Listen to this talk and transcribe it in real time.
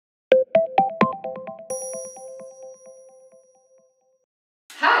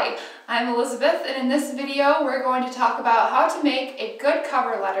I'm Elizabeth, and in this video we're going to talk about how to make a good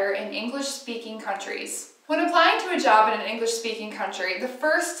cover letter in English-speaking countries. When applying to a job in an English-speaking country, the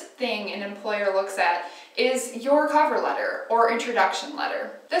first thing an employer looks at is your cover letter or introduction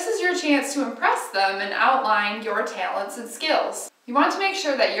letter. This is your chance to impress them and outline your talents and skills. You want to make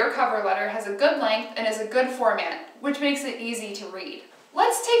sure that your cover letter has a good length and is a good format, which makes it easy to read.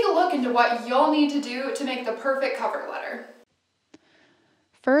 Let's take a look into what you'll need to do to make the perfect cover letter.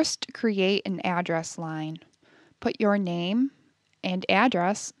 First, create an address line. Put your name and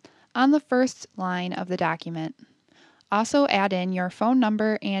address on the first line of the document. Also add in your phone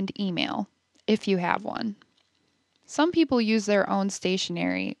number and email, if you have one. Some people use their own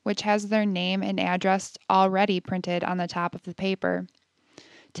stationery, which has their name and address already printed on the top of the paper.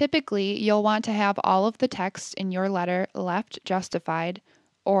 Typically, you'll want to have all of the text in your letter left justified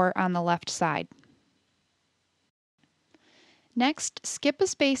or on the left side. Next, skip a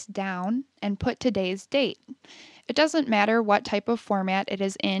space down and put today's date. It doesn't matter what type of format it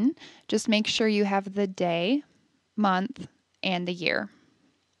is in, just make sure you have the day, month, and the year.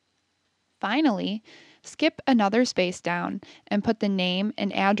 Finally, skip another space down and put the name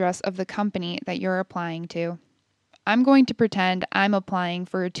and address of the company that you're applying to. I'm going to pretend I'm applying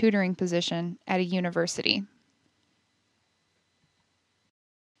for a tutoring position at a university.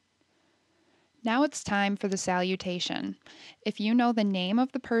 Now it's time for the salutation. If you know the name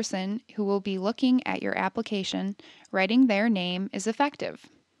of the person who will be looking at your application, writing their name is effective.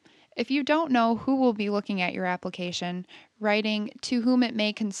 If you don't know who will be looking at your application, writing "to whom it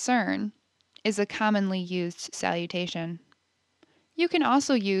may concern" is a commonly used salutation. You can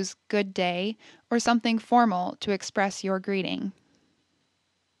also use "good day" or something formal to express your greeting.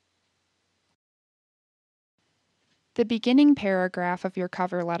 The beginning paragraph of your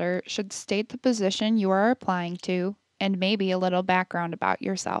cover letter should state the position you are applying to and maybe a little background about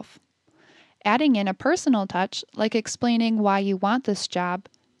yourself. Adding in a personal touch, like explaining why you want this job,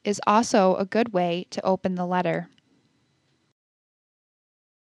 is also a good way to open the letter.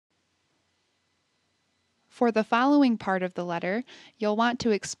 For the following part of the letter, you'll want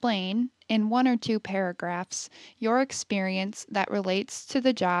to explain, in 1 or 2 paragraphs, your experience that relates to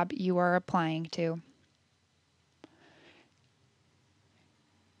the job you are applying to.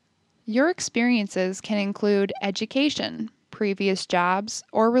 Your experiences can include education, previous jobs,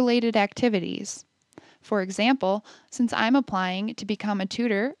 or related activities. For example, since I'm applying to become a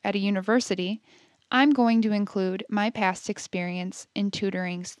tutor at a university, I'm going to include my past experience in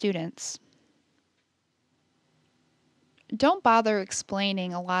tutoring students. Don't bother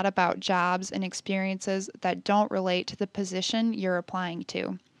explaining a lot about jobs and experiences that don't relate to the position you're applying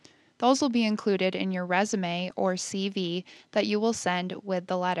to. Those will be included in your resume or CV that you will send with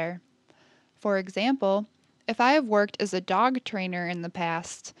the letter. For example, if I have worked as a dog trainer in the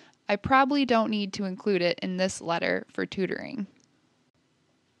past, I probably don't need to include it in this letter for tutoring.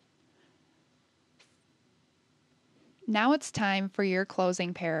 Now it's time for your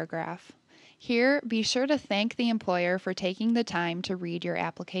closing paragraph. Here, be sure to thank the employer for taking the time to read your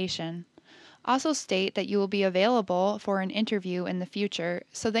application. Also state that you will be available for an interview in the future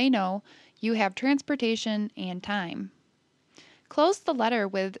so they know you have transportation and time. Close the letter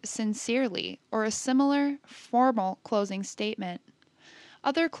with "sincerely" or a similar, formal closing statement.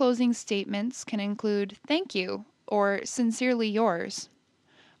 Other closing statements can include "thank you" or "sincerely yours."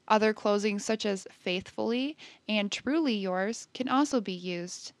 Other closings such as "faithfully" and "truly yours" can also be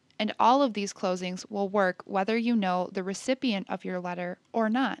used, and all of these closings will work whether you know the recipient of your letter or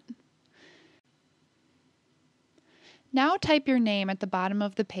not. Now type your name at the bottom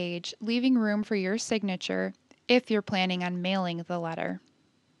of the page, leaving room for your signature if you're planning on mailing the letter.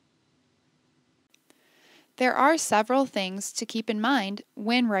 There are several things to keep in mind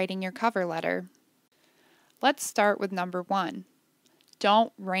when writing your cover letter. Let's start with number 1.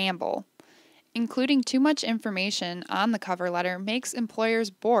 Don't ramble. Including too much information on the cover letter makes employers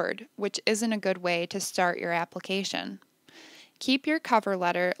bored, which isn't a good way to start your application. Keep your cover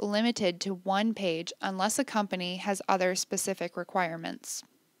letter limited to 1 page unless a company has other specific requirements.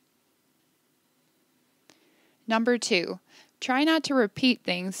 Number 2, try not to repeat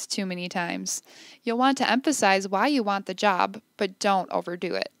things too many times. You'll want to emphasize why you want the job, but don't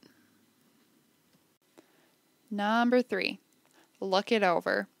overdo it. Number 3, look it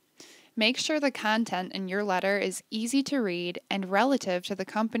over. Make sure the content in your letter is easy to read and relative to the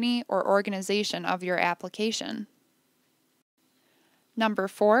company or organization of your application. Number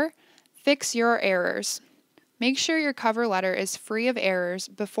 4, fix your errors. Make sure your cover letter is free of errors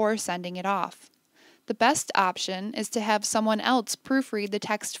before sending it off. The best option is to have someone else proofread the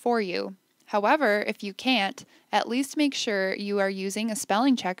text for you. However, if you can't, at least make sure you are using a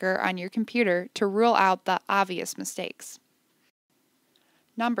spelling checker on your computer to rule out the obvious mistakes.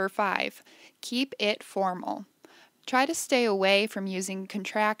 Number 5, keep it formal. Try to stay away from using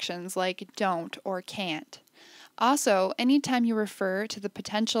contractions like don't or can't. Also, anytime you refer to the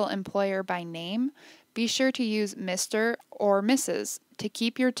potential employer by name, be sure to use Mr. or Mrs. to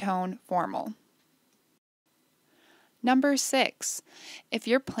keep your tone formal. Number 6, if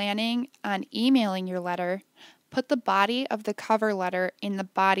you're planning on emailing your letter, put the body of the cover letter in the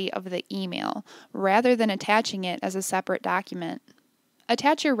body of the email rather than attaching it as a separate document.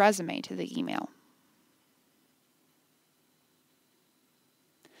 Attach your resume to the email.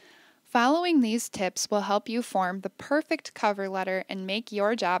 Following these tips will help you form the perfect cover letter and make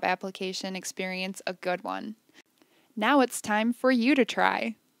your job application experience a good one. Now it's time for you to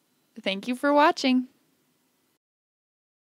try. Thank you for watching.